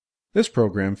This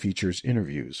program features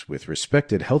interviews with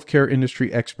respected healthcare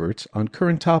industry experts on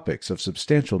current topics of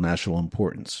substantial national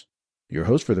importance. Your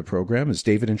host for the program is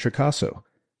David Intricasso,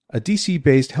 a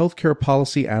DC-based healthcare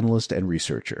policy analyst and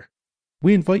researcher.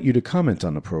 We invite you to comment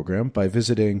on the program by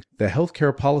visiting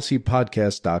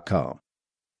thehealthcarepolicypodcast.com.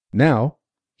 Now,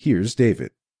 here's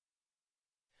David.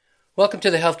 Welcome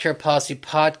to the Healthcare Policy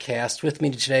Podcast. With me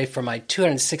today for my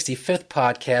 265th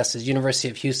podcast is University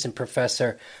of Houston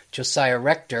professor Josiah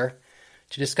Rector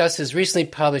to discuss his recently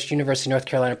published University of North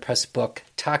Carolina Press book,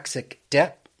 Toxic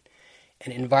Debt,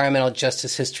 An Environmental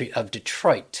Justice History of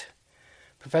Detroit.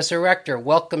 Professor Rector,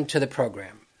 welcome to the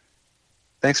program.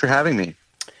 Thanks for having me.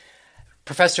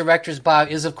 Professor Rector's bio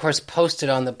is, of course, posted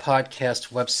on the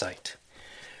podcast website.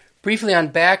 Briefly on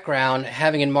background,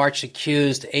 having in March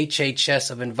accused HHS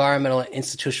of environmental and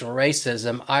institutional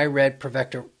racism, I read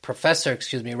Professor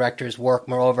Rector's work,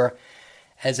 moreover,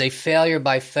 as a failure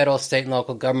by federal, state, and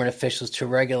local government officials to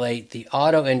regulate the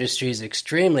auto industry's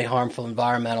extremely harmful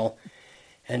environmental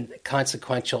and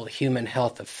consequential human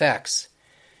health effects.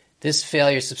 This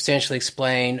failure is substantially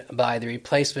explained by the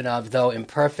replacement of, though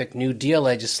imperfect, New Deal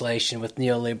legislation with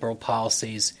neoliberal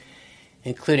policies,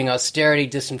 including austerity,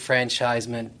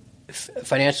 disenfranchisement,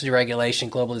 financial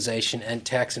deregulation, globalization, and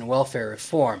tax and welfare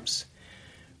reforms.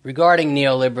 Regarding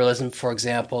neoliberalism, for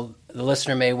example, the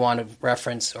listener may want to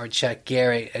reference or check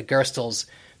Gary Gerstl's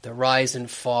The Rise and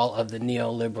Fall of the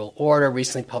Neoliberal Order,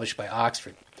 recently published by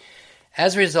Oxford.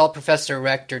 As a result, Professor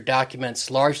Rector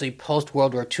documents largely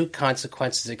post-World War II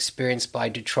consequences experienced by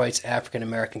Detroit's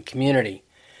African-American community.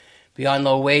 Beyond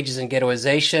low wages and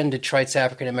ghettoization, Detroit's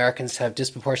African-Americans have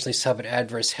disproportionately suffered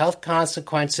adverse health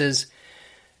consequences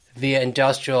via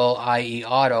industrial, i.e.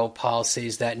 auto,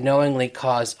 policies that knowingly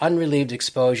cause unrelieved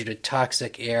exposure to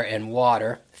toxic air and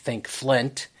water, think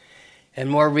Flint, and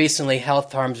more recently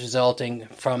health harms resulting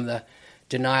from the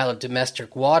denial of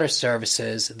domestic water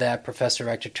services that Professor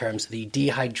Rector terms the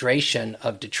dehydration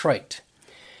of Detroit.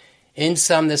 In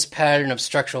sum, this pattern of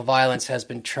structural violence has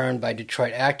been termed by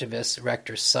Detroit activists,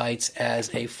 Rector cites,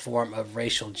 as a form of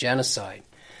racial genocide.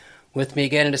 With me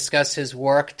again to discuss his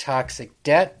work, Toxic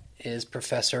Debt, is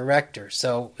Professor Rector.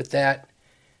 So with that,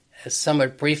 as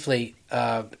somewhat brief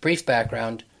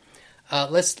background,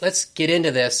 let's get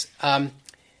into this.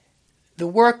 The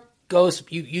work goes,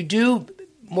 you do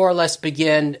more or less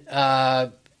begin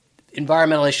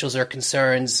environmental issues or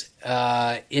concerns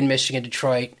in Michigan,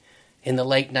 Detroit in the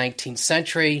late 19th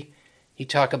century. You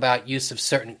talk about use of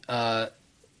certain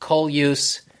coal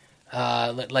use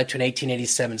led to an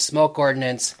 1887 smoke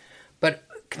ordinance. But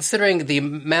considering the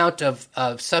amount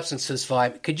of substances,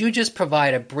 could you just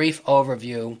provide a brief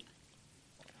overview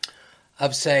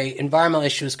of, say, environmental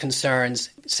issues concerns,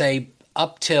 say,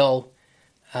 up till,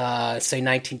 say,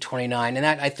 1929? And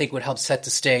that, I think, would help set the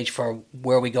stage for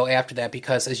where we go after that,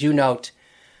 because, as you note,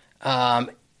 in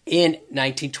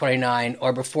 1929,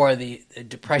 or before the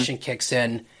Depression kicks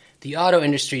in, the auto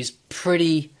industry is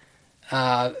pretty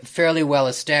fairly well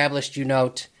established. You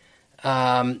note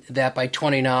that by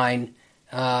 29,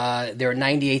 there are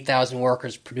 98,000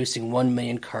 workers producing 1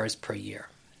 million cars per year.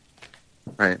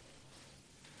 Right.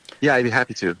 Yeah, I'd be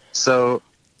happy to. So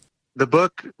the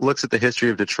book looks at the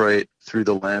history of Detroit through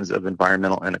the lens of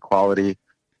environmental inequality,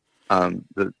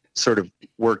 the sort of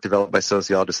work developed by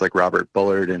sociologists like Robert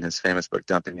Bullard in his famous book,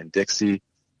 Dumping in Dixie.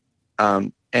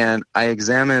 And I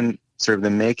examine sort of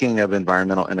the making of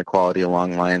environmental inequality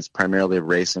along lines primarily of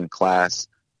race and class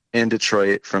in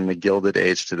Detroit from the Gilded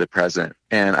Age to the present.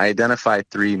 And I identified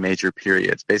three major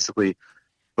periods, basically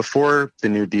before the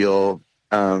New Deal,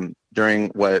 during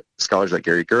what scholars like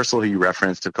Gary Gerstle, who you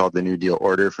referenced, have called the New Deal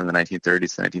order from the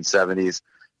 1930s to 1970s,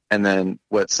 and then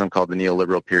what some call the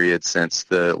neoliberal period since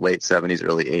the late 70s,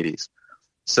 early 80s.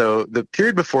 So the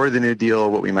period before the New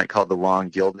Deal, what we might call the long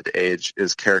Gilded Age,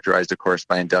 is characterized, of course,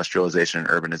 by industrialization and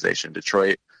urbanization.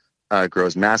 Detroit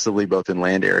grows massively both in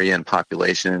land area and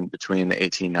population between the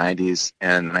 1890s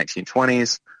and the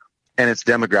 1920s, and it's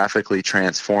demographically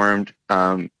transformed.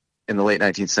 In the late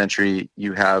 19th century,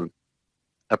 you have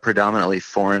a predominantly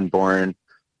foreign-born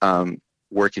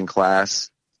working class,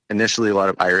 initially a lot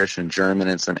of Irish and German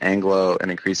and some Anglo,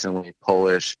 and increasingly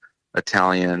Polish,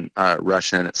 Italian,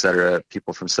 Russian, etc.,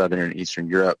 people from Southern and Eastern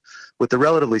Europe, with a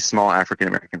relatively small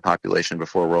African-American population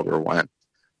before World War I.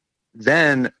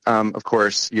 Then, of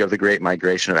course, you have the great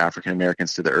migration of African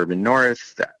Americans to the urban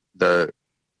north. The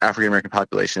African American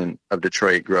population of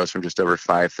Detroit grows from just over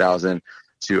 5,000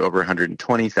 to over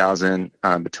 120,000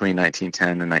 between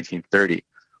 1910 and 1930.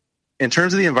 In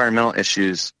terms of the environmental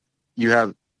issues, you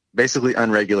have basically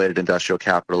unregulated industrial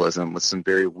capitalism with some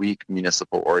very weak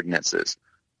municipal ordinances.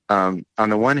 On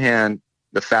the one hand,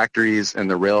 the factories and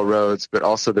the railroads, but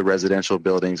also the residential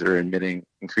buildings are emitting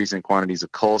increasing quantities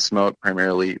of coal smoke,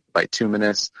 primarily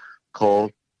bituminous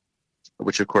coal,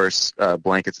 which of course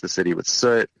blankets the city with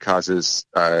soot, causes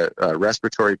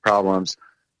respiratory problems.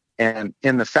 And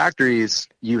in the factories,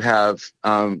 you have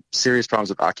serious problems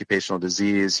with occupational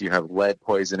disease, you have lead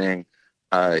poisoning,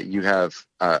 you have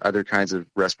other kinds of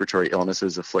respiratory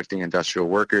illnesses afflicting industrial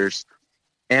workers.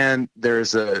 And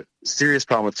there's a serious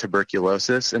problem with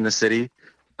tuberculosis in the city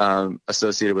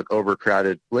associated with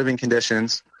overcrowded living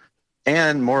conditions.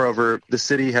 And moreover, the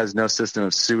city has no system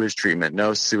of sewage treatment,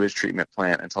 no sewage treatment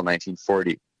plant until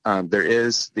 1940. There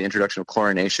is the introduction of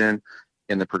chlorination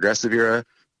in the Progressive era,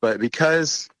 but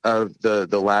because of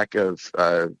the lack of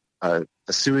a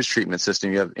sewage treatment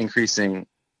system, you have increasing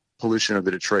pollution of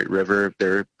the Detroit River.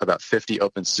 There are about 50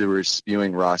 open sewers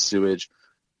spewing raw sewage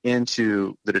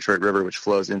into the Detroit River, which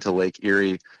flows into Lake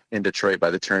Erie in Detroit by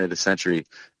the turn of the century.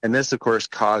 And this, of course,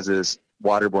 causes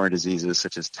waterborne diseases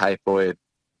such as typhoid.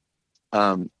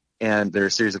 And there are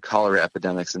a series of cholera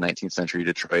epidemics in 19th century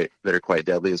Detroit that are quite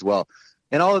deadly as well.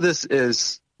 And all of this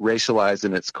is racialized,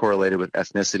 and it's correlated with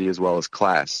ethnicity as well as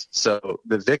class. So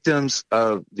the victims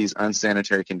of these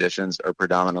unsanitary conditions are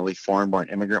predominantly foreign-born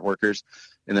immigrant workers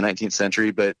in the 19th century,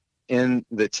 but in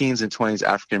the teens and 20s,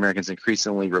 African Americans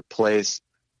increasingly replace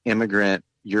immigrant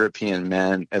European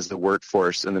men as the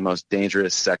workforce in the most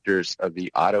dangerous sectors of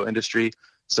the auto industry.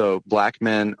 So black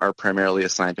men are primarily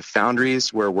assigned to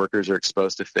foundries where workers are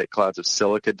exposed to thick clouds of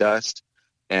silica dust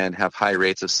and have high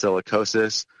rates of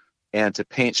silicosis, and to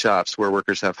paint shops where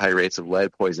workers have high rates of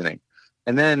lead poisoning.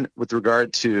 And then with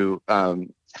regard to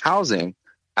housing,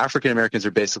 African Americans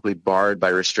are basically barred by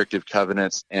restrictive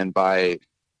covenants and by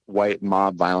white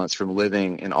mob violence from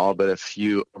living in all but a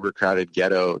few overcrowded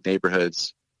ghetto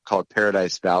neighborhoods called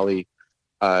Paradise Valley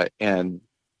and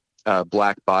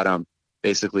Black Bottom,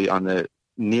 basically on the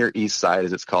near east side,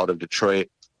 as it's called, of Detroit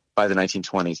by the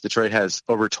 1920s. Detroit has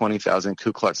over 20,000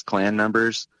 Ku Klux Klan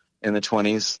members in the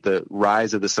 20s. The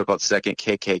rise of the so-called second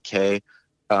KKK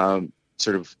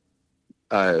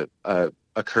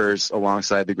occurs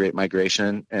alongside the Great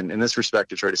Migration. And in this respect,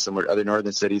 Detroit is similar to other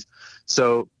northern cities.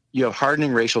 So you have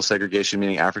hardening racial segregation,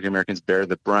 meaning African Americans bear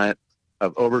the brunt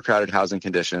of overcrowded housing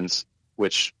conditions,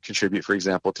 which contribute, for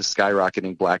example, to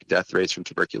skyrocketing black death rates from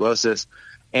tuberculosis,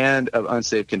 and of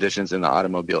unsafe conditions in the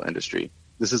automobile industry.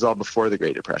 This is all before the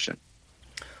Great Depression.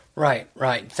 Right.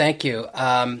 Thank you.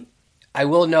 I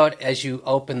will note, as you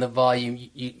open the volume,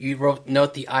 you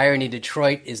note the irony: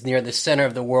 Detroit is near the center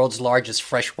of the world's largest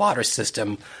freshwater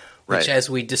system, which, as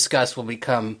we discussed, will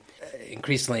become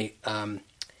increasingly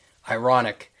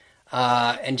ironic.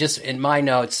 And just in my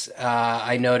notes,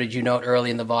 I noted, you note early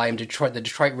in the volume, the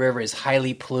Detroit River is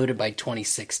highly polluted by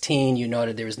 2016. You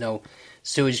noted there was no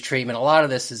sewage treatment. A lot of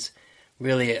this is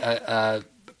really a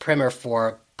primer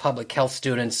for public health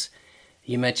students.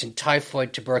 You mentioned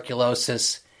typhoid,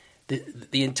 tuberculosis.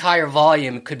 The entire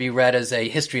volume could be read as a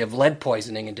history of lead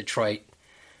poisoning in Detroit,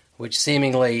 which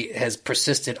seemingly has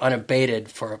persisted unabated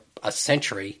for a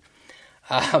century.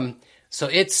 So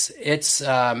it's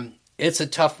a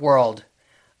tough world.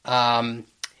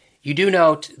 You do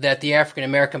note that the African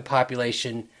American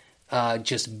population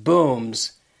just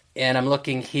booms, and I'm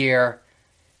looking here.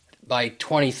 By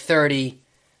 2030,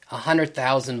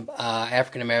 100,000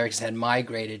 African Americans had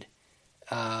migrated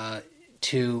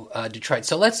to Detroit.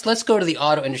 So let's go to the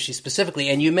auto industry specifically.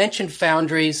 And you mentioned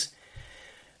foundries.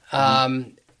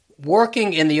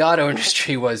 Working in the auto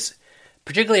industry was,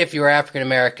 particularly if you were African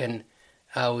American,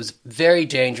 was very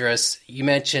dangerous. You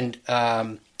mentioned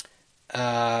certain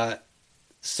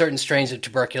strains of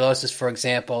tuberculosis, for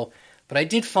example. But I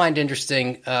did find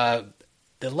interesting the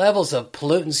levels of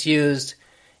pollutants used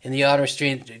in the auto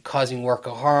industry causing worker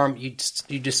harm. You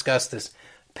discussed this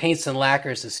paints and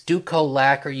lacquers, this Duco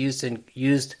lacquer used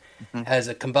as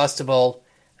a combustible.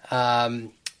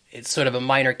 It's sort of a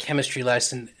minor chemistry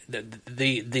lesson.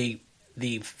 The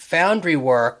foundry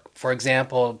work, for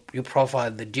example, you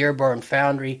profiled the Dearborn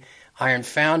Foundry, Iron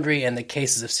Foundry, and the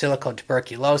cases of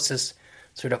silicotuberculosis,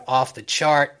 sort of off the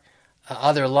chart.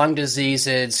 Other lung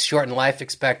diseases, shortened life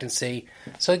expectancy.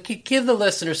 So give the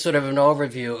listener sort of an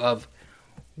overview of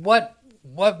what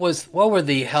were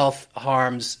the health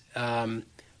harms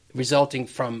resulting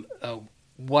from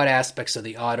what aspects of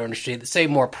the auto industry that say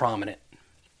more prominent?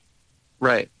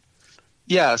 Right.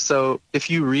 Yeah. So if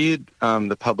you read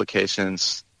the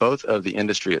publications, both of the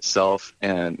industry itself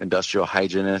and industrial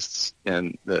hygienists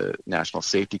and the National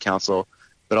Safety Council,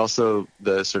 but also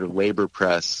the sort of labor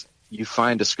press, you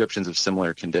find descriptions of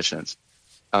similar conditions.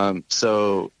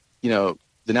 So,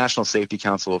 the National Safety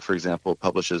Council, for example,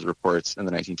 publishes reports in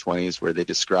the 1920s where they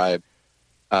describe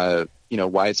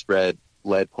widespread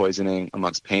lead poisoning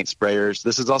amongst paint sprayers.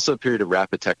 This is also a period of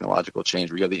rapid technological change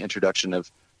where you have the introduction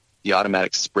of the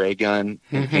automatic spray gun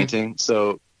in painting.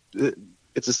 So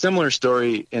it's a similar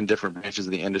story in different branches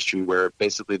of the industry where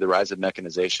basically the rise of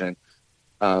mechanization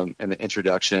and the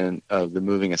introduction of the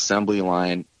moving assembly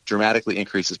line dramatically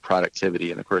increases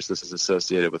productivity. And of course, this is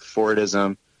associated with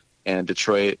Fordism, and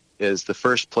Detroit is the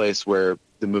first place where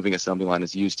the moving assembly line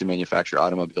is used to manufacture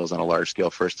automobiles on a large scale,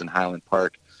 first in Highland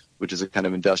Park, which is a kind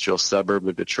of industrial suburb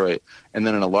of Detroit, and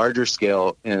then on a larger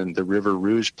scale in the River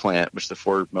Rouge plant, which the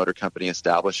Ford Motor Company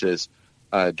establishes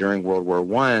during World War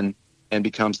I and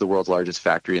becomes the world's largest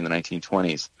factory in the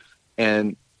 1920s.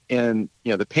 And in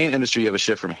the paint industry, you have a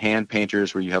shift from hand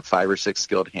painters, where you have 5 or 6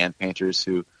 skilled hand painters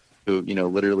who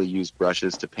literally use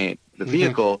brushes to paint the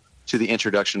vehicle, to the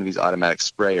introduction of these automatic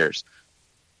sprayers.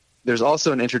 There's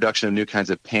also an introduction of new kinds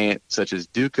of paint, such as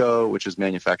Duco, which was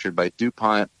manufactured by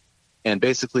DuPont. And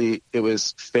basically, it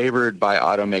was favored by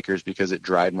automakers because it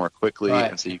dried more quickly,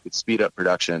 and so you could speed up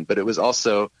production. But it was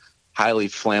also highly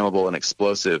flammable and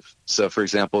explosive. So, for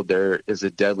example, there is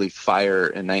a deadly fire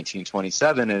in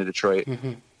 1927 in Detroit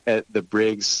at the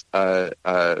Briggs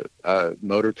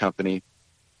Motor Company,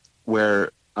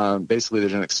 where basically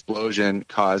there's an explosion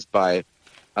caused by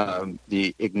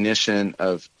the ignition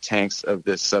of tanks of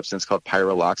this substance called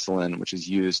pyrroloxolin, which is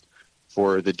used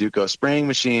for the Duco spraying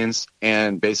machines.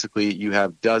 And basically you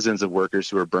have dozens of workers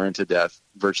who are burned to death,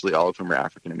 virtually all of whom are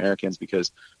African Americans,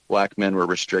 because black men were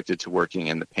restricted to working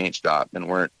in the paint shop and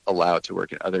weren't allowed to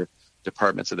work in other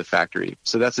departments of the factory.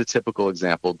 So that's a typical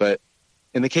example. But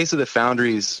in the case of the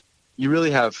foundries, you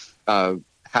really have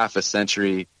half a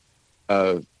century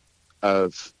of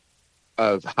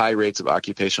high rates of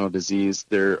occupational disease.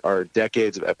 There are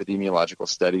decades of epidemiological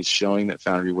studies showing that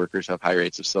foundry workers have high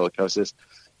rates of silicosis.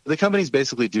 The companies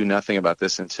basically do nothing about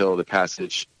this until the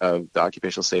passage of the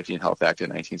Occupational Safety and Health Act in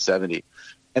 1970.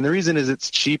 And the reason is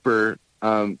it's cheaper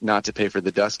not to pay for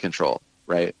the dust control,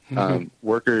 right?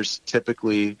 Workers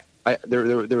typically,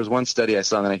 there was one study I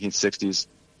saw in the 1960s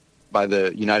by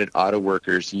the United Auto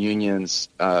Workers Union's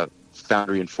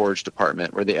foundry and forge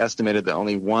department, where they estimated that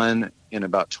only 1 in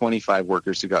about 25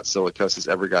 workers who got silicosis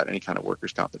ever got any kind of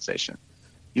workers' compensation.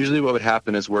 Usually what would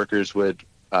happen is workers would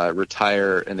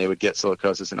retire and they would get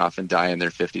silicosis and often die in their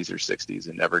 50s or 60s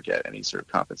and never get any sort of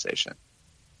compensation.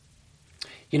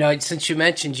 Since you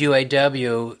mentioned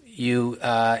UAW,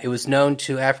 it was known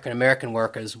to African American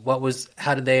workers.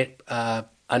 How did they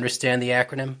understand the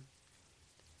acronym?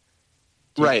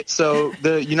 Right. So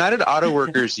the United Auto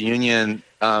Workers Union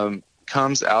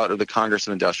comes out of the Congress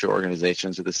of Industrial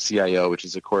Organizations, or the CIO, which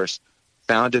is, of course,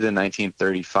 founded in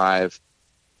 1935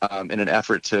 in an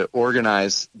effort to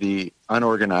organize the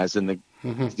unorganized in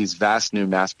these vast new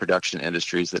mass production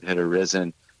industries that had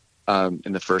arisen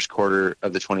in the first quarter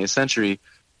of the 20th century.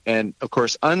 And, of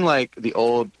course, unlike the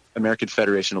old American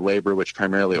Federation of Labor, which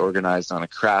primarily organized on a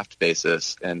craft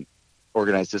basis and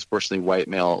organized disproportionately white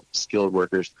male skilled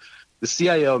workers, the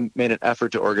CIO made an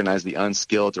effort to organize the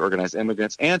unskilled, to organize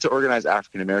immigrants, and to organize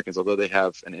African Americans. Although they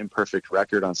have an imperfect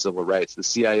record on civil rights, the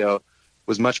CIO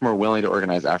was much more willing to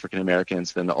organize African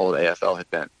Americans than the old AFL had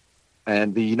been.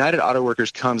 And the United Auto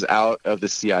Workers comes out of the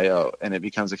CIO, and it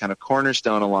becomes a kind of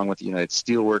cornerstone, along with the United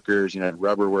Steel Workers, United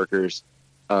Rubber Workers,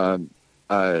 or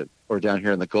down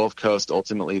here in the Gulf Coast,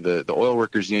 ultimately the Oil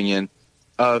Workers Union,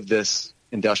 of this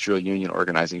industrial union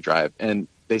organizing drive. And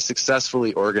they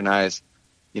successfully organize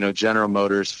General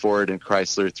Motors, Ford, and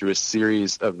Chrysler through a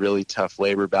series of really tough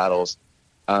labor battles,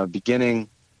 beginning,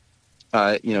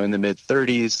 in the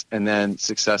mid-30s, and then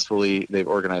successfully they've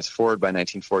organized Ford by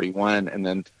 1941, and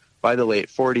then by the late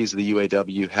 40s, the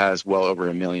UAW has well over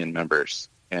 1 million members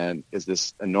and is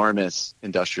this enormous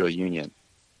industrial union.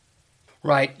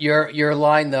 Right. Your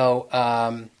line, though,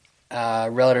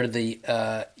 relative to the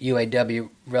UAW,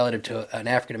 relative to an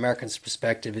African American's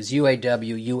perspective, is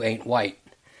UAW, you ain't white.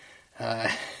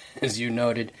 As you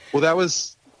noted. Well, that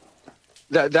was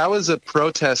a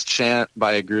protest chant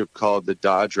by a group called the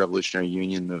Dodge Revolutionary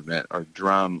Union Movement, or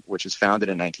DRUM, which was founded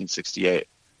in 1968.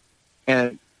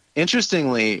 And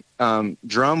interestingly,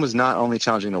 DRUM was not only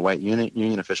challenging the white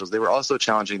union officials, they were also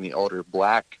challenging the older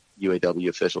black UAW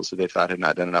officials who they thought had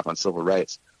not done enough on civil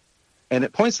rights. And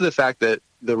it points to the fact that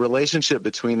the relationship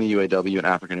between the UAW and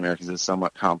African Americans is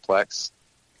somewhat complex.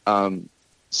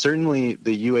 Certainly,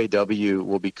 the UAW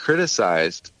will be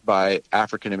criticized by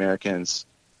African Americans,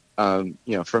 from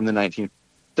the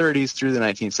 1930s through the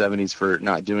 1970s for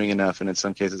not doing enough, and in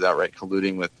some cases outright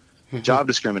colluding with job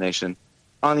discrimination.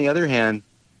 On the other hand,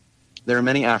 there are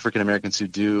many African Americans who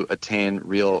do attain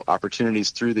real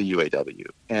opportunities through the UAW,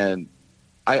 and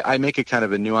I make a kind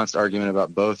of a nuanced argument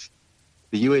about both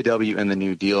the UAW and the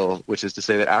New Deal, which is to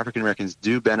say that African Americans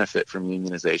do benefit from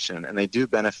unionization, and they do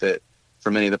benefit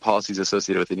from many of the policies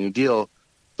associated with the New Deal,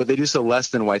 but they do so less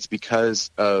than whites because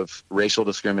of racial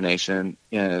discrimination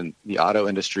in the auto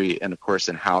industry and, of course,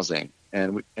 in housing.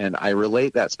 And I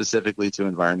relate that specifically to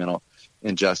environmental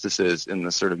injustices in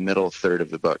the sort of middle third of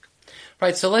the book.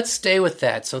 Right, so let's stay with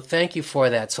that. So thank you for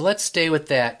that. So let's stay with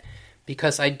that,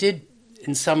 because I did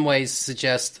in some ways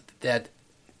suggest that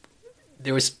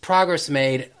there was progress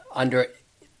made under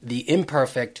the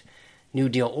imperfect New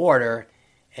Deal order,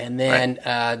 and then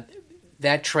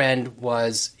that trend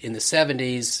was in the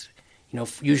 70s,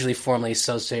 usually formally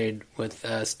associated with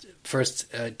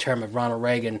first term of Ronald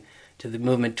Reagan, to the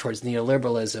movement towards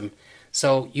neoliberalism.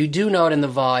 So you do note in the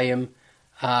volume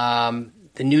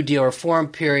the New Deal reform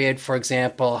period, for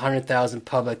example, 100,000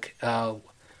 public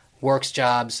works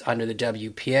jobs under the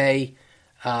WPA.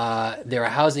 There are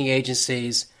housing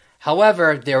agencies.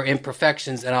 However, there are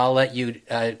imperfections, and I'll let you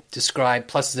describe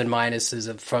pluses and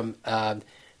minuses from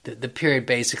the period,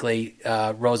 basically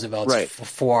Roosevelt's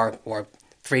 4 or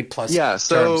 3 plus terms.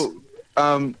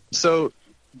 So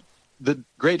the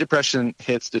Great Depression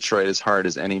hits Detroit as hard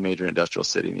as any major industrial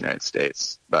city in the United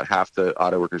States. About half the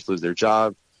auto workers lose their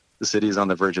job. The city is on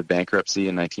the verge of bankruptcy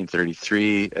in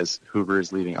 1933 as Hoover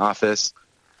is leaving office.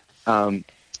 And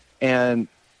on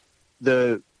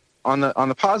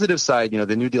the positive side,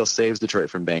 the New Deal saves Detroit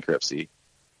from bankruptcy.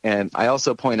 And I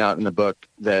also point out in the book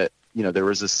that, there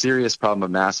was a serious problem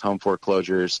of mass home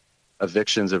foreclosures,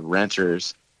 evictions of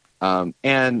renters,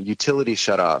 and utility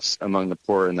shutoffs among the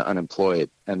poor and the unemployed.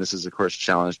 And this is, of course,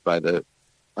 challenged by the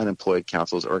unemployed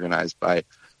councils organized by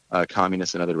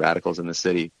communists and other radicals in the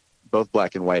city, both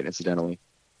black and white, incidentally.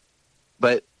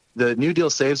 But the New Deal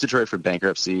saves Detroit from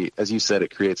bankruptcy. As you said,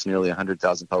 it creates nearly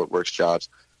 100,000 public works jobs.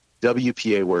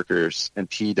 WPA workers and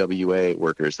PWA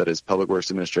workers, that is Public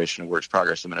Works Administration and Works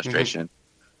Progress Administration,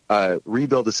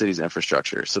 rebuild the city's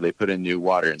infrastructure. So they put in new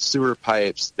water and sewer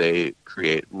pipes, they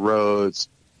create roads,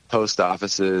 post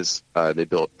offices, they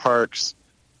build parks,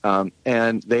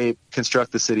 and they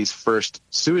construct the city's first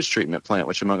sewage treatment plant,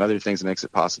 which, among other things, makes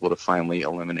it possible to finally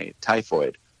eliminate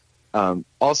typhoid.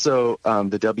 Also,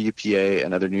 the WPA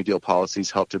and other New Deal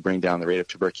policies help to bring down the rate of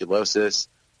tuberculosis.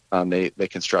 They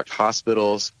construct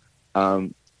hospitals.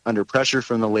 Under pressure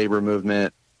from the labor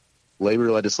movement,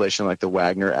 labor legislation like the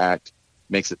Wagner Act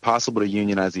makes it possible to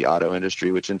unionize the auto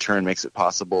industry, which in turn makes it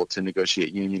possible to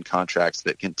negotiate union contracts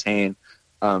that contain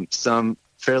some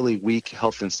fairly weak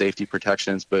health and safety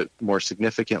protections, but more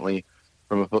significantly,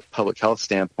 from a public health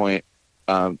standpoint,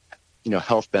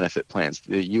 health benefit plans.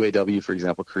 The UAW, for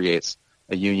example, creates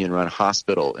a union-run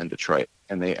hospital in Detroit,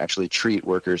 and they actually treat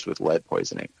workers with lead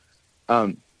poisoning.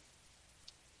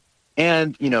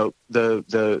 And,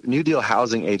 the New Deal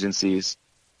housing agencies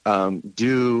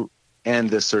do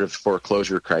end this sort of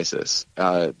foreclosure crisis.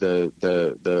 The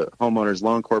Homeowners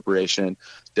Loan Corporation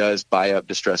does buy up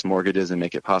distressed mortgages and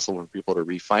make it possible for people to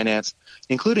refinance,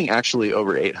 including actually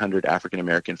over 800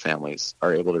 African-American families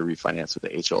are able to refinance with the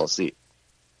HLC.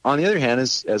 On the other hand,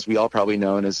 as we all probably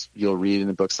know, and as you'll read in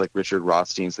the books like Richard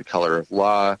Rothstein's The Color of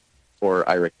Law or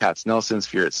Ira Katz-Nelson's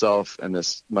Fear Itself, and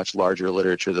this much larger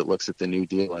literature that looks at the New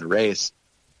Deal and race,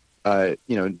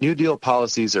 New Deal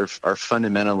policies are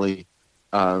fundamentally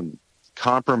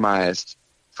compromised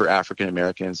for African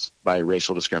Americans by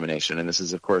racial discrimination. And this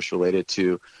is, of course, related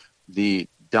to the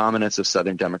dominance of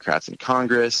Southern Democrats in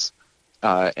Congress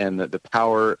and the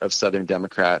power of Southern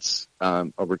Democrats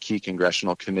over key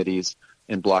congressional committees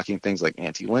in blocking things like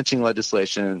anti-lynching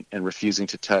legislation and refusing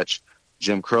to touch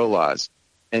Jim Crow laws.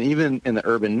 And even in the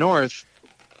urban North,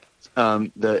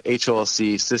 the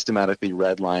HLC systematically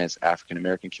redlines African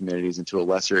American communities and, to a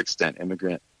lesser extent,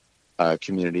 immigrant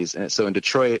communities. And so in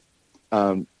Detroit,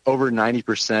 over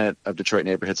 90% of Detroit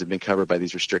neighborhoods have been covered by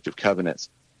these restrictive covenants.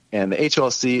 And the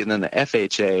HLC and then the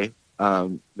FHA,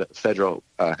 the Federal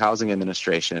Housing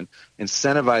Administration,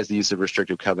 incentivized the use of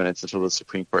restrictive covenants until the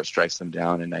Supreme Court strikes them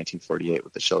down in 1948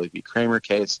 with the Shelley v. Kramer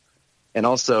case. And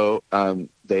also,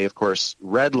 they, of course,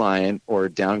 redline or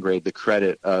downgrade the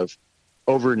credit of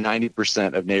over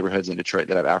 90% of neighborhoods in Detroit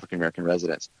that have African-American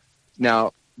residents.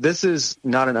 Now, this is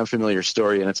not an unfamiliar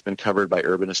story, and it's been covered by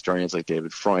urban historians like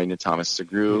David Freund and Thomas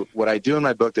Segru. What I do in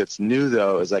my book that's new,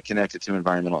 though, is I connect it to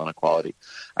environmental inequality.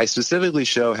 I specifically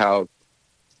show how,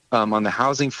 on the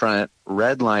housing front,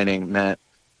 redlining meant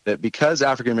that because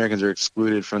African-Americans are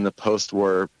excluded from the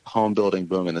post-war home building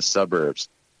boom in the suburbs,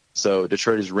 so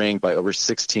Detroit is ringed by over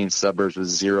 16 suburbs with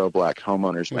zero black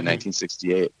homeowners by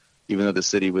 1968, even though the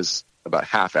city was about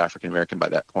half African-American by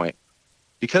that point.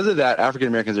 Because of that,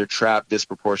 African-Americans are trapped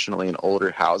disproportionately in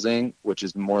older housing, which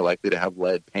is more likely to have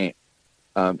lead paint.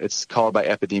 It's called by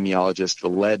epidemiologists the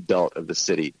lead belt of the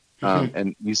city.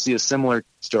 And you see a similar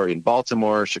story in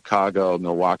Baltimore, Chicago,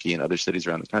 Milwaukee, and other cities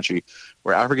around the country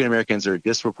where African Americans are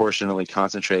disproportionately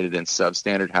concentrated in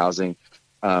substandard housing,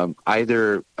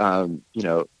 either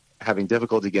having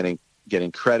difficulty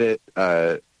getting credit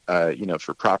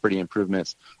for property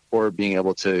improvements, or being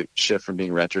able to shift from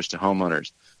being renters to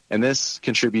homeowners. And this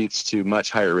contributes to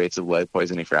much higher rates of lead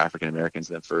poisoning for African Americans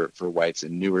than for whites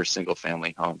in newer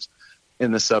single-family homes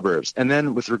in the suburbs. And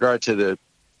then with regard to the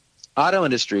auto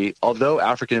industry, although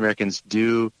African Americans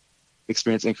do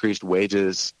experience increased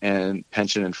wages and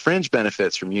pension and fringe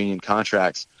benefits from union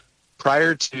contracts,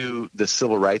 prior to the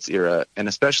civil rights era, and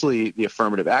especially the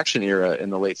affirmative action era in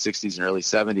the late 60s and early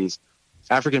 70s,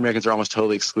 African Americans are almost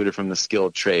totally excluded from the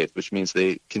skilled trades, which means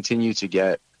they continue to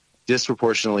get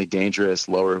disproportionately dangerous,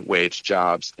 lower wage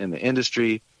jobs in the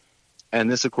industry. And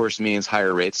this, of course, means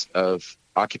higher rates of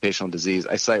occupational disease.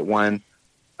 I cite one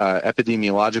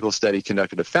epidemiological study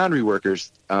conducted of foundry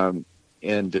workers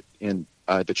in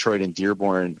Detroit and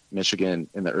Dearborn, Michigan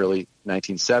in the early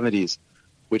 1970s,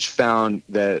 which found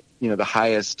that the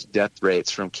highest death rates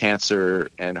from cancer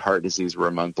and heart disease were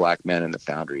among black men in the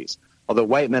foundries. Although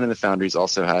white men in the foundries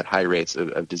also had high rates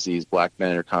of disease, black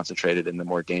men are concentrated in the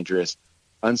more dangerous,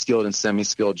 unskilled and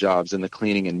semi-skilled jobs in the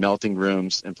cleaning and melting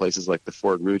rooms in places like the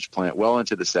Ford Rouge plant well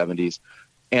into the 70s.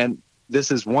 And this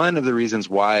is one of the reasons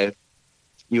why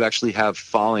you actually have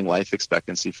falling life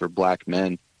expectancy for black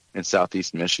men in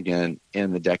southeast Michigan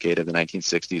in the decade of the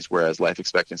 1960s, whereas life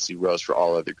expectancy rose for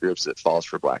all other groups. It falls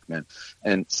for black men.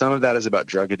 And some of that is about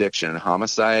drug addiction and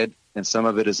homicide, and some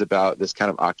of it is about this kind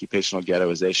of occupational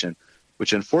ghettoization,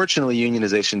 which unfortunately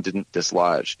unionization didn't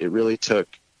dislodge. It really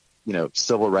took,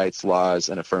 civil rights laws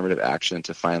and affirmative action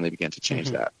to finally begin to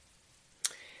change that.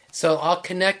 So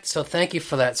thank you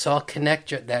for that. So I'll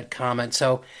connect that comment.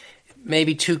 So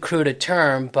maybe too crude a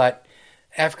term, but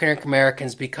African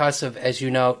Americans, because of, as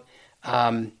you note,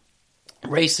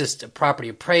 racist property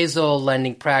appraisal,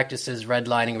 lending practices,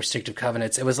 redlining, restrictive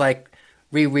covenants. It was like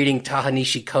rereading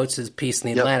Ta-Nehisi Coates' piece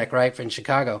in the Atlantic, right, in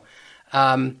Chicago.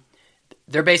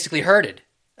 They're basically herded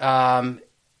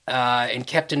and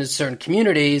kept into certain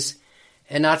communities,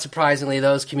 and not surprisingly,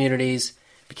 those communities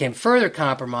became further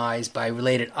compromised by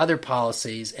related other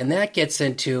policies, and that gets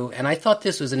into, and I thought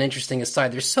this was an interesting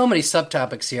aside, there's so many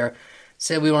subtopics here,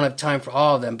 said we don't have time for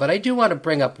all of them, but I do want to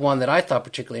bring up one that I thought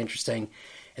particularly interesting,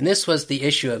 and this was the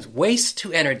issue of waste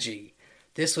to energy.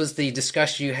 This was the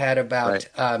discussion you had about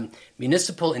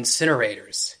municipal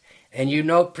incinerators, and you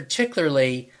note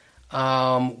particularly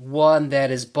one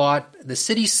that is bought, the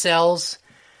city sells,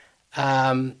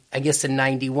 I guess in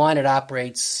 91, it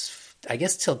operates I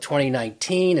guess till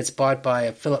 2019. It's bought by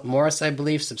a Philip Morris, I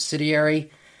believe,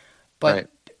 subsidiary. But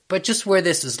just where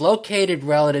this is located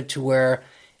relative to where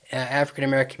African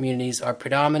American communities are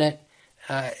predominant,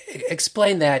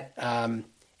 explain that.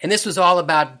 And this was all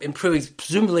about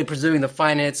presumably the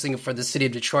financing for the city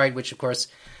of Detroit, which of course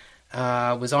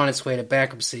was on its way to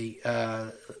bankruptcy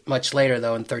much later,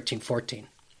 though, in 1314.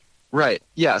 Right.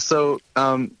 Yeah. So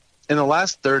in the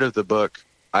last third of the book,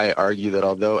 I argue that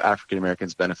although African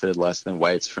Americans benefited less than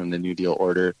whites from the New Deal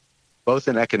order, both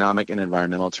in economic and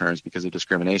environmental terms because of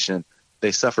discrimination,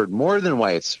 they suffered more than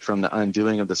whites from the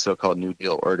undoing of the so-called New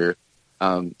Deal order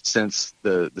since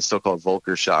the so-called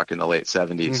Volcker shock in the late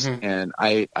 70s. Mm-hmm. And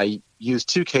I use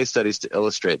two case studies to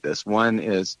illustrate this. One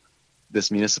is this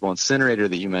municipal incinerator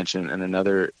that you mentioned, and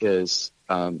another is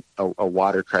a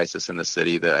water crisis in the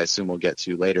city that I assume we'll get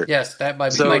to later. Yes, that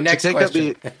might be my next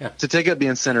question. To take up the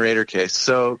incinerator case,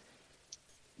 so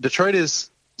Detroit is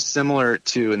similar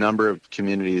to a number of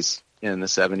communities in the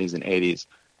 70s and 80s.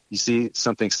 You see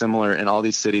something similar in all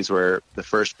these cities where the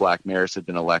first black mayors had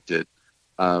been elected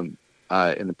in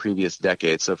the previous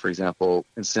decade. So, for example,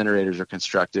 incinerators are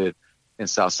constructed in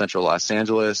South Central Los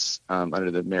Angeles under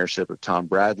the mayorship of Tom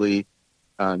Bradley.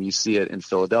 You see it in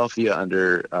Philadelphia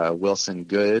under Wilson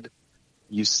Goode.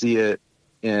 You see it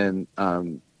in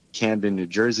Camden, New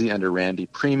Jersey under Randy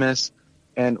Primus.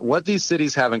 And what these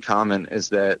cities have in common is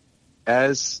that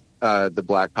as the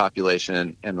black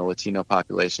population and the Latino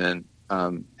population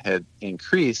had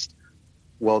increased,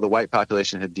 while the white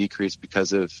population had decreased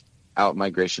because of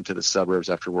out-migration to the suburbs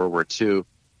after World War II.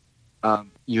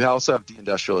 You also have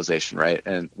deindustrialization, right?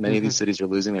 And many of these cities are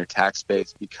losing their tax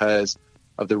base because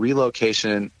of the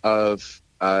relocation of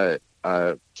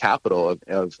capital,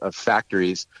 of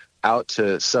factories out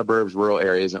to suburbs, rural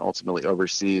areas, and ultimately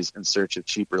overseas in search of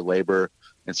cheaper labor,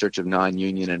 in search of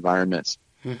non-union environments.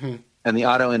 Mm-hmm. And the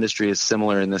auto industry is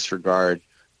similar in this regard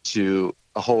to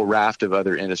a whole raft of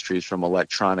other industries, from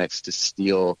electronics to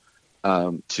steel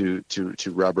to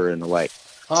rubber and the like.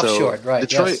 Offshore, right?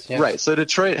 Detroit, yes, yeah. right? So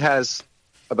Detroit has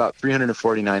about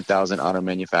 349,000 auto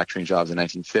manufacturing jobs in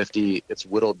 1950. It's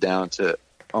whittled down to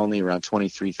only around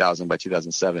 23,000 by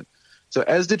 2007. So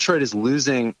as Detroit is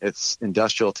losing its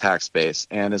industrial tax base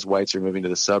and as whites are moving to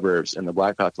the suburbs and the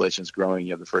black population is growing,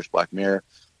 you have the first black mayor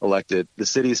elected, the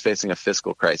city is facing a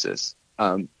fiscal crisis.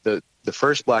 The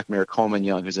first black mayor, Coleman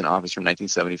Young, who's in office from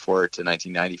 1974 to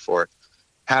 1994,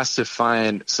 has to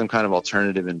find some kind of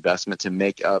alternative investment to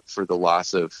make up for the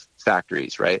loss of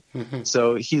factories, right? Mm-hmm.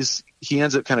 So he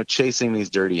ends up kind of chasing these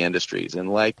dirty industries. And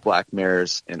like black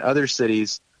mayors in other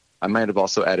cities, I might have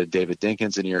also added David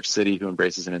Dinkins in New York City, who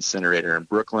embraces an incinerator in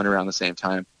Brooklyn around the same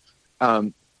time.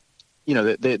 They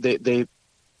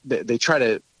try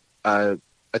to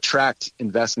attract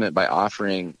investment by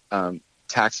offering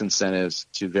tax incentives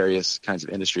to various kinds of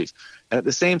industries. And at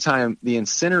the same time, the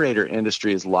incinerator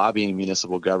industry is lobbying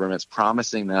municipal governments,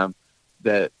 promising them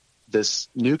that this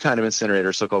new kind of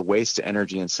incinerator, so-called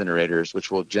waste-to-energy incinerators,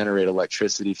 which will generate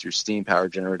electricity through steam power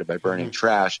generated by burning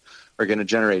trash, are going to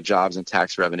generate jobs and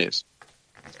tax revenues.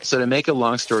 So to make a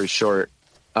long story short,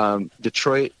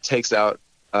 Detroit takes out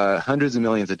hundreds of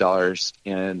millions of dollars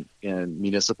in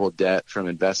municipal debt from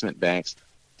investment banks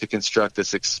to construct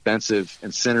this expensive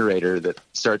incinerator that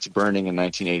starts burning in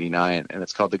 1989, and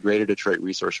it's called the Greater Detroit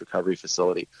Resource Recovery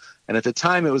Facility. And at the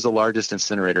time, it was the largest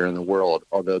incinerator in the world,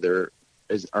 although there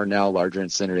are now larger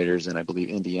incinerators in, I believe,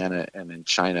 Indiana and in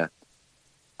China.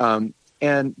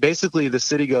 And basically, the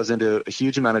city goes into a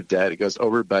huge amount of debt. It goes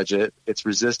over budget. It's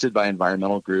resisted by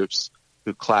environmental groups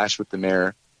who clash with the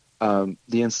mayor.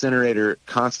 The incinerator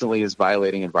constantly is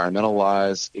violating environmental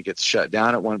laws. It gets shut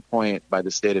down at one point by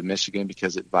the state of Michigan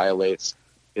because it violates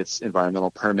its environmental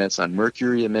permits on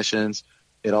mercury emissions.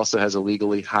 It also has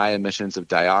illegally high emissions of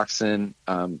dioxin,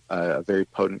 a very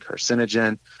potent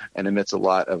carcinogen, and emits a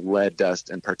lot of lead,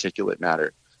 dust, and particulate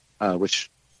matter,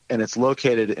 and it's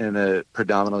located in a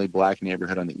predominantly black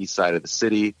neighborhood on the east side of the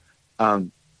city.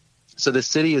 So the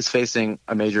city is facing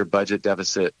a major budget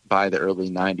deficit by the early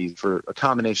 90s for a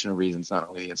combination of reasons, not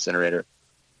only the incinerator.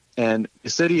 And the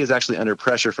city is actually under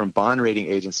pressure from bond rating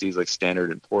agencies like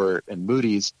Standard & Poor's and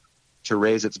Moody's to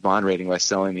raise its bond rating by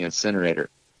selling the incinerator.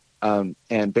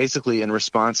 And basically, in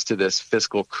response to this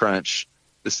fiscal crunch,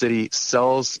 the city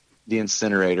sells the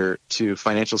incinerator to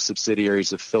financial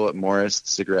subsidiaries of Philip Morris, the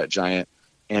cigarette giant,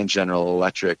 and General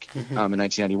Electric in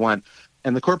 1991.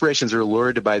 And the corporations are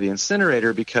lured to buy the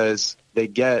incinerator because they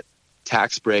get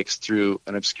tax breaks through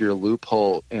an obscure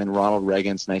loophole in Ronald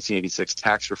Reagan's 1986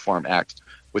 Tax Reform Act,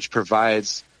 which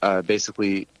provides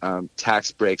basically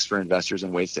tax breaks for investors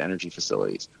in waste-to-energy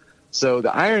facilities. So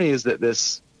the irony is that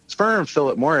this firm,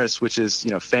 Philip Morris, which is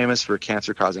famous for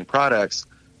cancer-causing products,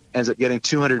 ends up getting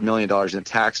 $200 million in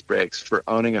tax breaks for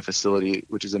owning a facility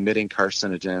which is emitting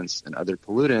carcinogens and other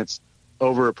pollutants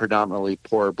over a predominantly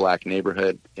poor black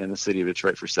neighborhood in the city of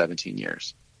Detroit for 17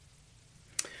 years.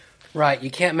 Right. You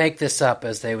can't make this up,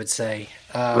 as they would say.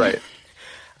 Right.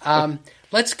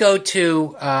 Let's go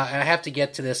to, and I have to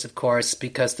get to this, of course,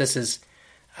 because this is,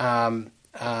 in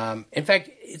fact,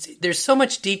 there's so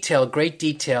much detail, great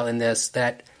detail in this,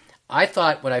 that I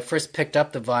thought when I first picked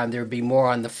up the volume there would be more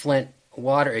on the Flint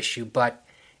water issue, but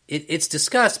it's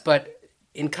discussed, but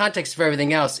in context of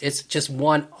everything else, it's just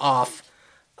one off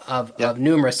of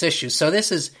numerous issues. So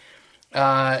this is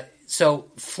so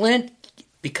Flint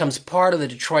becomes part of the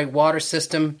Detroit water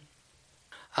system.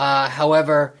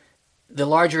 However, the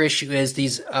larger issue is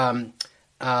these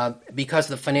because of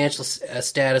the financial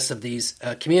status of these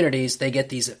communities, they get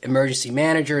these emergency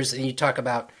managers, and you talk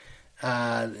about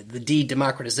the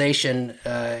de-democratization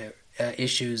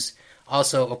issues.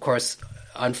 Also, of course,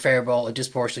 unfavorable and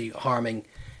disproportionately harming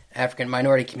African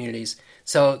minority communities.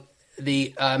 So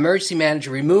the emergency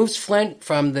manager removes Flint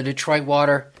from the Detroit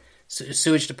Water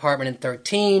Sewage Department in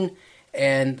 2013,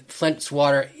 and Flint's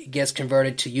water gets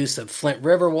converted to use of Flint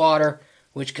River water,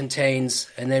 which contains,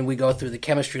 and then we go through the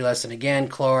chemistry lesson again,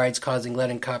 chlorides causing lead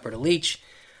and copper to leach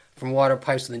from water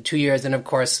pipes within 2 years. And, of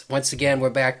course, once again, we're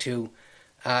back to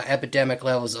epidemic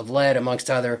levels of lead, amongst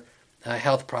other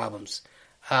health problems.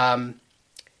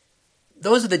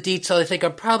 Those are the details I think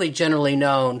are probably generally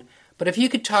known. But if you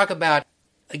could talk about,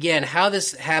 again, how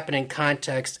this happened in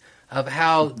context of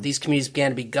how these communities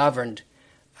began to be governed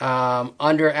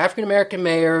under African-American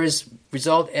mayors,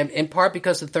 in part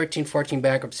because of the 1314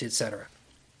 bankruptcy, et cetera.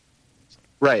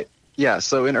 Right. Yeah.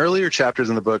 So in earlier chapters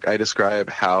in the book, I describe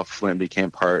how Flint became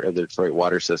part of the Detroit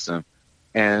water system.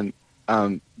 And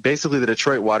basically the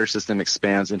Detroit water system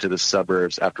expands into the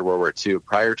suburbs after World War II.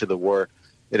 Prior to the war,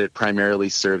 it had primarily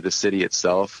served the city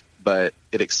itself, but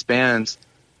it expands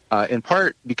in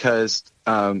part because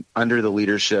under the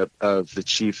leadership of the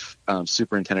chief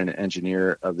superintendent and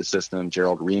engineer of the system,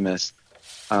 Gerald Remus,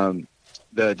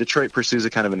 the Detroit pursues a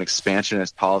kind of an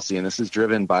expansionist policy, and this is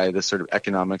driven by the sort of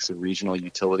economics of regional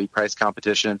utility price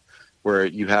competition, where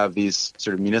you have these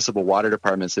sort of municipal water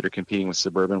departments that are competing with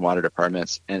suburban water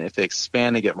departments. And if they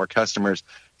expand and get more customers,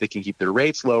 they can keep their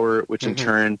rates lower, which in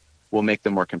turn will make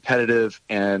them more competitive,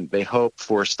 and they hope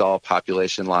forestall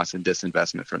population loss and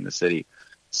disinvestment from the city.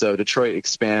 So Detroit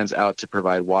expands out to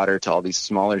provide water to all these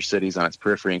smaller cities on its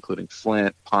periphery, including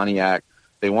Flint, Pontiac.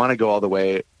 They want to go all the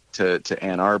way to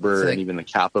Ann Arbor and even the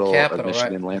capital of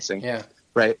Michigan, right? Lansing. Yeah.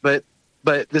 Right.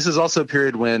 But this is also a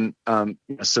period when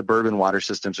suburban water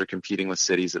systems are competing with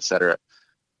cities, et cetera.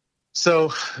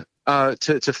 So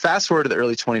to fast forward to the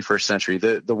early 21st century,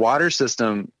 the water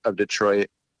system of Detroit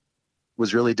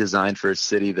was really designed for a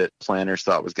city that planners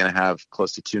thought was going to have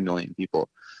close to 2 million people.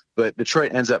 But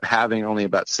Detroit ends up having only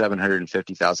about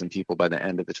 750,000 people by the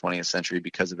end of the 20th century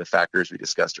because of the factors we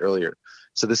discussed earlier.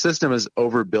 So the system is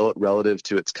overbuilt relative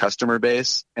to its customer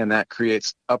base, and that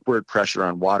creates upward pressure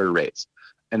on water rates.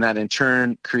 And that in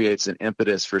turn creates an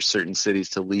impetus for certain cities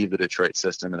to leave the Detroit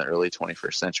system in the early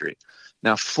 21st century.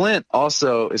 Now, Flint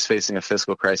also is facing a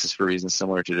fiscal crisis for reasons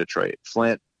similar to Detroit.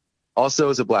 Flint also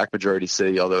is a black majority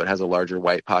city, although it has a larger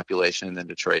white population than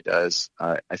Detroit does.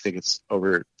 I think it's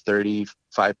over 35%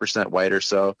 white or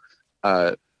so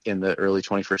in the early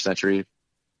 21st century.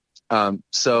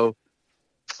 So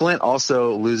Flint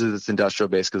also loses its industrial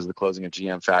base because of the closing of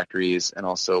GM factories and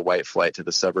also white flight to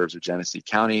the suburbs of Genesee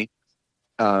County.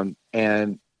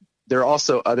 And there are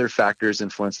also other factors in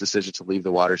Flint's decision to leave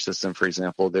the water system. For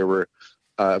example, there were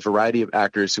a variety of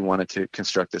actors who wanted to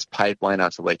construct this pipeline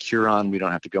out to Lake Huron. We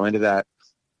don't have to go into that.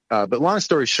 But long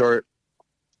story short,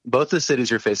 both the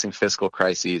cities are facing fiscal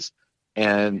crises.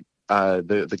 And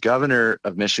the governor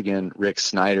of Michigan, Rick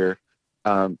Snyder,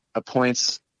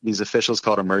 appoints these officials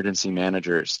called emergency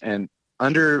managers. And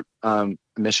under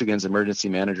Michigan's emergency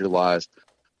manager laws,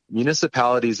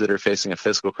 municipalities that are facing a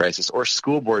fiscal crisis, or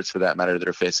school boards for that matter that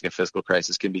are facing a fiscal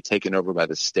crisis, can be taken over by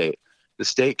the state. The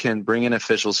state can bring in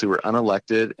officials who are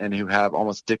unelected and who have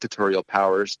almost dictatorial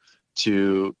powers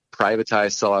to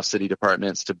privatize, sell off city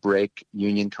departments, to break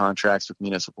union contracts with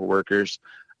municipal workers.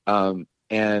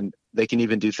 And they can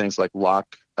even do things like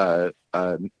lock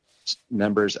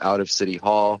members out of City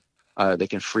Hall. They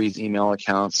can freeze email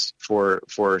accounts for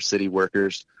city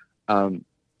workers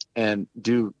and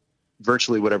do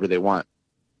virtually whatever they want.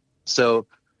 So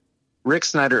Rick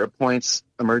Snyder appoints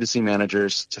emergency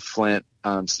managers to Flint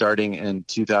starting in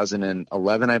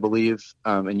 2011, I believe.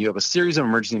 And you have a series of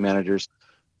emergency managers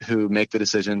who make the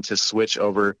decision to switch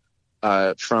over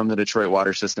from the Detroit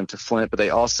water system to Flint, but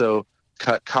they also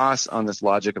cut costs on this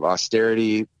logic of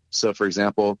austerity. So, for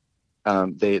example,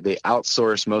 they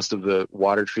outsource most of the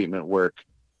water treatment work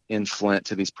in Flint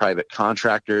to these private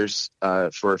contractors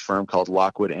for a firm called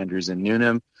Lockwood, Andrews, and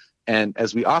Newnham. And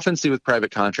as we often see with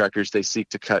private contractors, they seek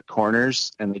to cut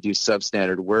corners and they do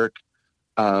substandard work.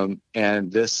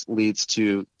 And this leads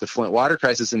to the Flint water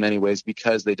crisis in many ways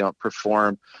because they don't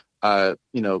perform,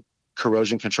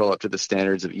 corrosion control up to the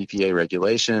standards of EPA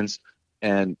regulations.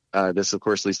 And this, of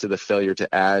course, leads to the failure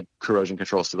to add corrosion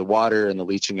controls to the water and the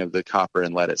leaching of the copper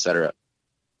and lead, et cetera.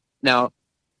 Now,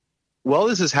 while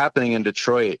this is happening in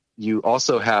Detroit, you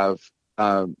also have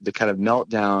the kind of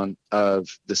meltdown of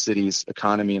the city's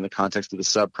economy in the context of the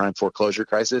subprime foreclosure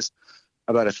crisis.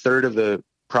 About a third of the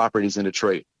properties in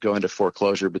Detroit go into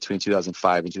foreclosure between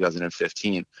 2005 and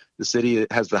 2015. The city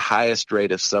has the highest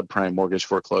rate of subprime mortgage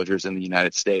foreclosures in the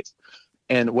United States.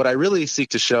 And what I really seek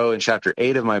to show in Chapter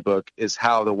 8 of my book is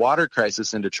how the water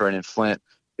crisis in Detroit and Flint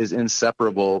is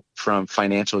inseparable from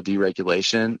financial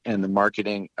deregulation and the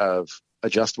marketing of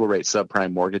adjustable rate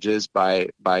subprime mortgages by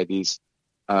these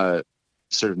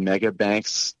sort of mega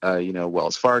banks,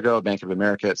 Wells Fargo, Bank of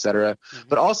America, et cetera,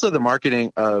 but also the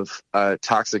marketing of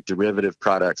toxic derivative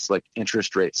products like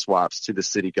interest rate swaps to the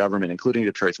city government, including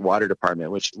Detroit's water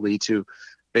department, which lead to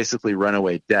basically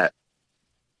runaway debt.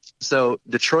 So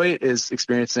Detroit is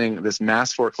experiencing this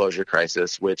mass foreclosure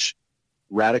crisis, which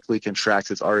radically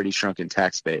contracts its already shrunken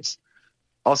tax base.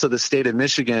 Also, the state of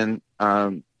Michigan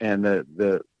and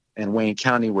Wayne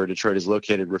County, where Detroit is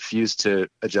located, refused to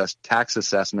adjust tax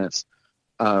assessments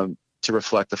to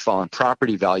reflect the fall in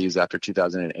property values after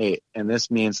 2008. And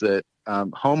this means that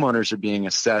homeowners are being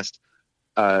assessed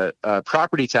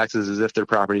property taxes as if their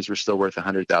properties were still worth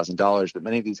 $100,000, but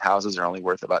many of these houses are only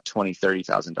worth about $20,000,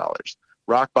 $30,000.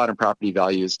 Rock bottom property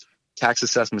values, tax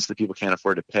assessments that people can't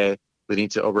afford to pay, leading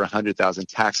to over 100,000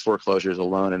 tax foreclosures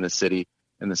alone in the city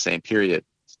in the same period.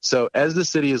 So as the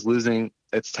city is losing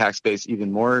its tax base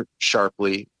even more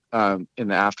sharply, in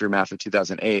the aftermath of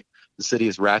 2008, the city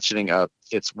is ratcheting up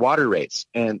its water rates.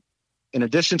 And in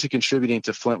addition to contributing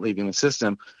to Flint leaving the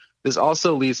system, this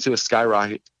also leads to a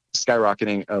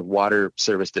skyrocketing of water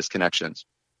service disconnections.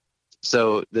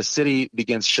 So the city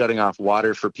begins shutting off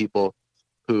water for people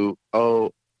who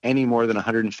owe any more than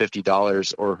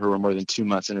 $150 or who are more than 2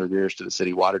 months in arrears to the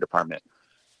city water department.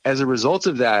 As a result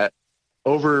of that,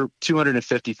 over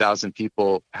 250,000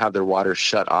 people have their water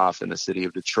shut off in the city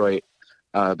of Detroit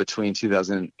between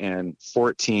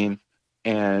 2014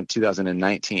 and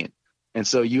 2019. And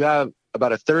so you have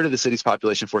about a third of the city's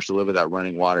population forced to live without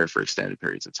running water for extended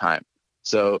periods of time.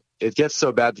 So it gets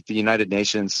so bad that the United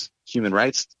Nations Human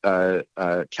Rights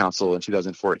Council in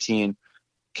 2014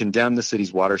 condemned the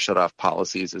city's water shutoff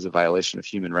policies as a violation of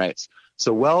human rights.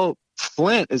 So while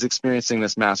Flint is experiencing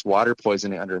this mass water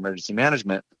poisoning under emergency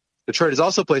management, Detroit is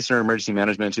also placed under emergency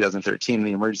management in 2013.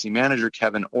 The emergency manager,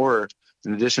 Kevin Orr,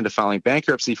 in addition to filing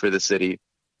bankruptcy for the city,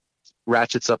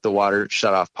 ratchets up the water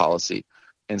shutoff policy.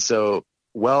 And so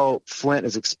while Flint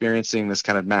is experiencing this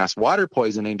kind of mass water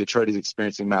poisoning, Detroit is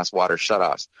experiencing mass water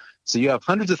shutoffs. So you have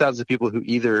hundreds of thousands of people who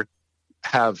either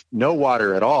have no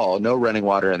water at all, no running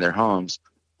water in their homes,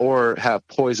 or have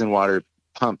poison water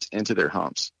pumped into their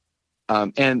homes.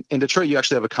 And in Detroit, you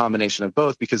actually have a combination of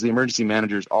both because the emergency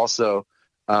managers also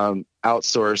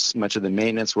outsource much of the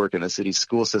maintenance work in the city's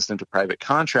school system to private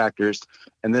contractors.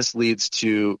 And this leads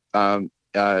to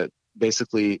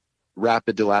basically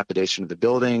rapid dilapidation of the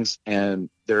buildings, and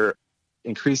there are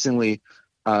increasingly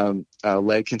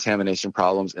lead contamination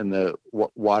problems in the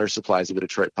water supplies of the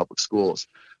Detroit public schools.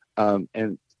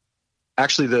 And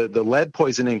actually, the lead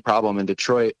poisoning problem in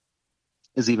Detroit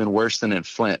is even worse than in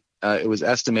Flint. It was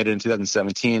estimated in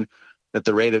 2017 that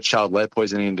the rate of child lead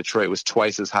poisoning in Detroit was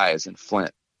twice as high as in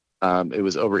Flint. It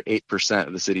was over 8%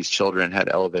 of the city's children had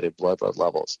elevated blood lead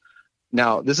levels.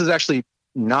 Now, this is actually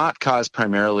not caused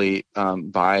primarily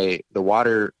by the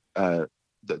water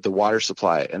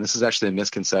supply, and this is actually a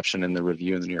misconception in the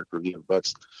review in the New York Review of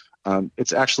Books.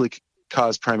 It's actually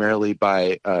caused primarily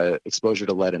by exposure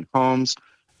to lead in homes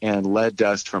and lead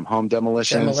dust from home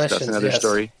demolitions. That's another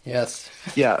story. Yes.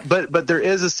 Yeah, but there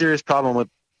is a serious problem with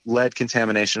lead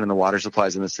contamination in the water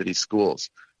supplies in the city's schools.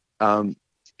 And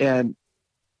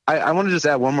I want to just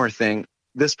add one more thing.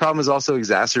 This problem is also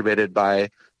exacerbated by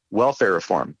welfare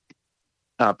reform.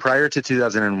 Prior to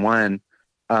 2001,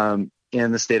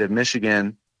 in the state of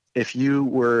Michigan, if you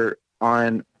were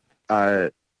on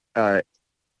the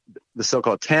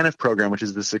so-called TANF program, which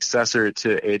is the successor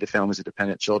to Aid to Families of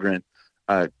Dependent Children,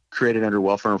 created under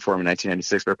welfare reform in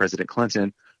 1996 by President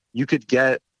Clinton, you could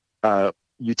get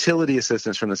utility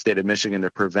assistance from the state of Michigan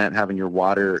to prevent having your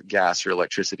water, gas, or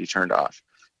electricity turned off.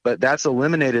 But that's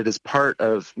eliminated as part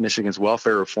of Michigan's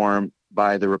welfare reform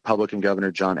by the Republican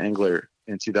Governor John Engler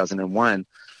in 2001.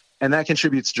 And that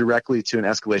contributes directly to an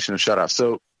escalation of shutoffs.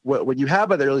 So what you have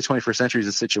by the early 21st century is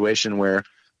a situation where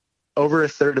over a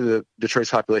third of the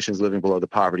Detroit's population is living below the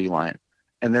poverty line.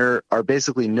 And there are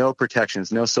basically no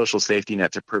protections, no social safety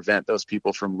net to prevent those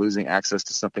people from losing access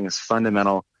to something as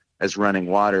fundamental as running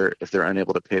water if they're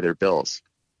unable to pay their bills.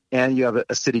 And you have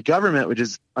a city government which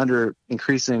is under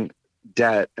increasing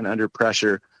debt and under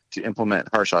pressure to implement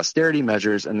harsh austerity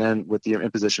measures. And then with the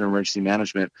imposition of emergency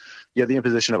management, you have the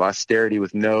imposition of austerity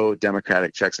with no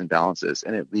democratic checks and balances.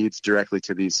 And it leads directly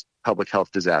to these public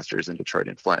health disasters in Detroit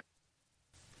and Flint.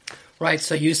 Right.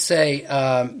 So you say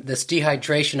this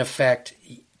dehydration effect,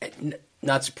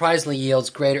 not surprisingly, yields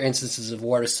greater instances of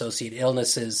water-associated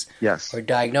illnesses or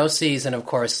diagnoses. And, of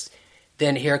course,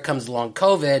 then here comes along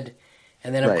COVID.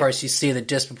 And then, of course, you see the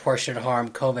disproportionate harm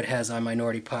COVID has on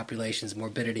minority populations,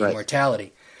 morbidity, and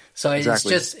mortality. So it's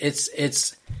just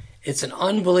it's an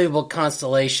unbelievable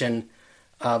constellation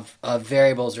of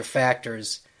variables or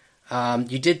factors.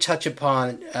 You did touch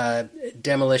upon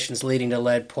demolitions leading to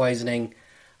lead poisoning.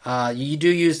 You do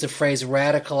use the phrase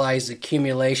radicalized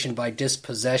accumulation by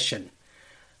dispossession,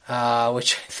 which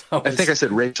I thought was... I think I said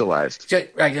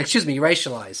racialized. Right, excuse me,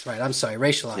 racialized. Right, I'm sorry,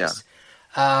 racialized.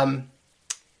 Yeah.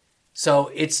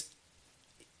 So it's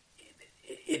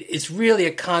really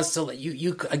a constant.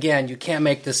 You again, you can't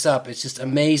make this up. It's just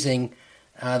amazing,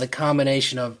 the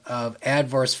combination of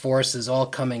adverse forces all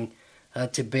coming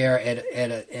to bear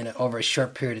over a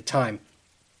short period of time.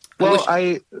 Well,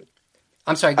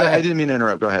 I'm sorry. Go ahead. I didn't mean to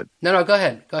interrupt. Go ahead. No. Go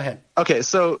ahead. Go ahead. Okay,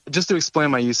 so just to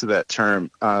explain my use of that term,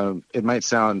 it might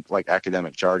sound like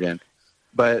academic jargon,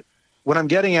 but what I'm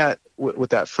getting at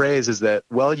with that phrase is that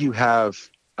you have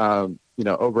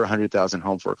over 100,000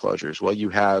 home foreclosures, you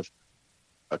have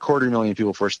 250,000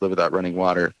 people forced to live without running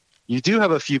water, you do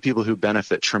have a few people who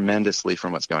benefit tremendously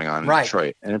from what's going on in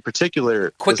Detroit. And in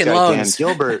particular, Quicken this guy, loans. Dan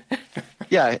Gilbert.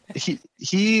 Yeah,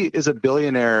 he is a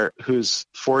billionaire whose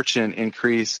fortune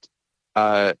increased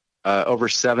over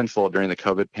sevenfold during the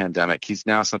COVID pandemic. He's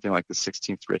now something like the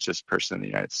 16th richest person in the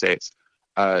United States.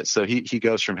 So he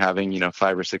goes from having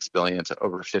 5 or 6 billion to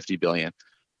over 50 billion.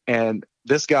 And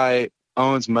this guy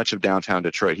owns much of downtown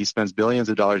Detroit. He spends billions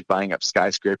of dollars buying up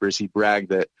skyscrapers. He bragged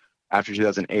that after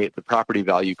 2008, the property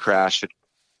value crash had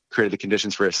created the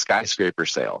conditions for a skyscraper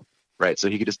sale, right? So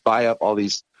he could just buy up all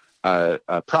these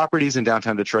properties in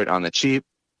downtown Detroit on the cheap.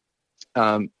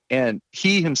 And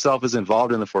he himself is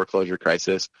involved in the foreclosure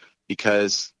crisis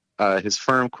because his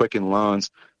firm, Quicken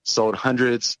Loans, sold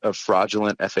hundreds of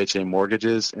fraudulent FHA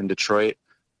mortgages in Detroit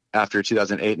after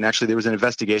 2008. And actually, there was an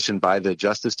investigation by the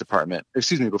Justice Department,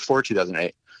 before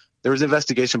 2008. There was an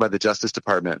investigation by the Justice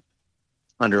Department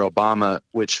under Obama,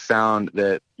 which found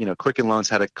that, Quicken Loans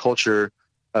had a culture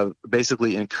of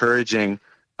basically encouraging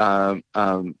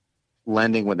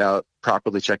lending without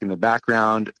properly checking the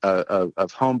background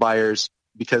of home buyers,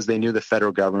 because they knew the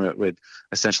federal government would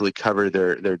essentially cover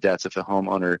their debts if a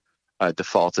homeowner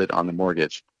defaulted on the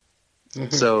mortgage.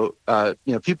 Mm-hmm. So,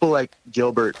 people like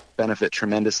Gilbert benefit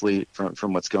tremendously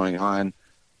from what's going on.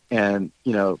 And,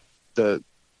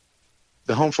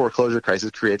 the home foreclosure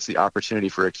crisis creates the opportunity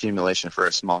for accumulation for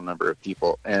a small number of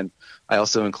people. And I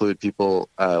also include people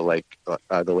like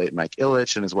the late Mike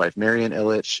Ilitch and his wife, Marion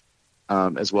Ilitch,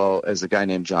 as well as a guy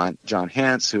named John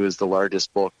Hance, who is the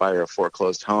largest bulk buyer of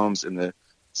foreclosed homes in the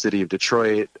city of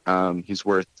Detroit. He's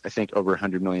worth, I think, over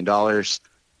 $100 million.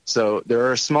 So there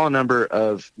are a small number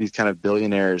of these kind of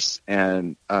billionaires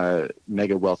and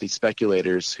mega wealthy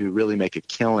speculators who really make a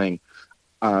killing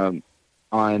on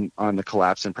the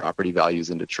collapse in property values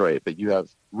in Detroit. But you have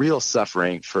real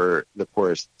suffering for the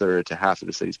poorest third to half of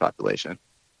the city's population.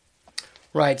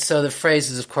 Right. So the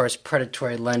phrases, of course,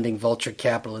 predatory lending, vulture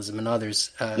capitalism, and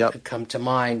others come to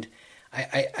mind.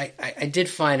 I did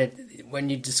find it when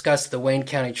you discussed the Wayne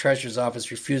County Treasurer's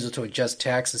Office refusal to adjust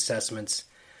tax assessments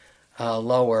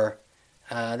lower.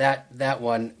 That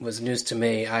one was news to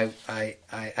me. I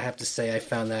have to say I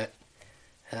found that,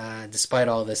 despite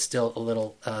all this, still a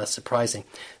little surprising.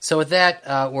 So with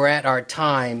that, we're at our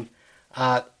time.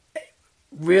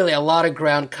 Really, a lot of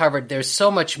ground covered. There's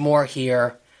so much more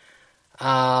here.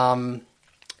 You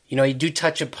do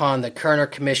touch upon the Kerner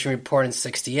Commission report in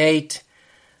 '68.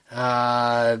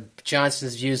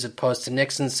 Johnson's views opposed to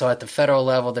Nixon. So at the federal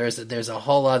level, there's a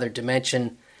whole other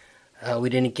dimension we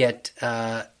didn't get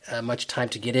much time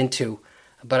to get into.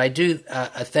 But I do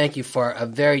thank you for a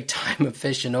very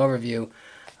time-efficient overview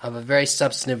of a very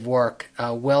substantive work,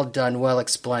 well done, well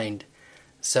explained.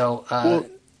 So,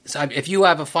 so if you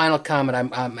have a final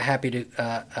comment, I'm happy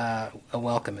to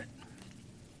welcome it.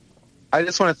 I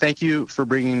just want to thank you for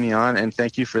bringing me on, and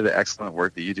thank you for the excellent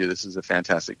work that you do. This is a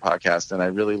fantastic podcast, and I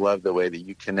really love the way that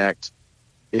you connect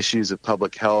issues of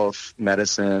public health,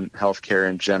 medicine, healthcare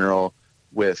in general,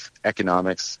 with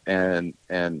economics and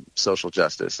social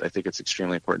justice. I think it's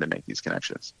extremely important to make these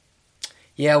connections.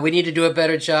 Yeah, we need to do a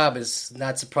better job, is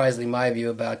not surprisingly my view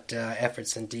about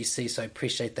efforts in D.C., so I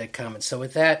appreciate that comment. So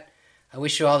with that, I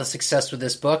wish you all the success with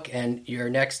this book and your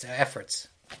next efforts.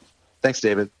 Thanks,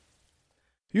 David.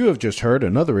 You have just heard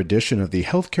another edition of the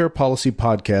Healthcare Policy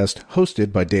Podcast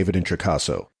hosted by David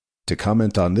Introcaso. To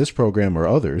comment on this program or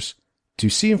others, to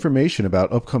see information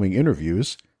about upcoming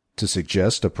interviews, to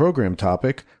suggest a program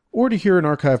topic, or to hear an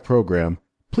archive program,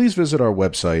 please visit our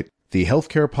website,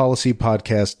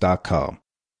 thehealthcarepolicypodcast.com.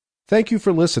 Thank you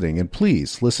for listening, and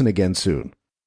please listen again soon.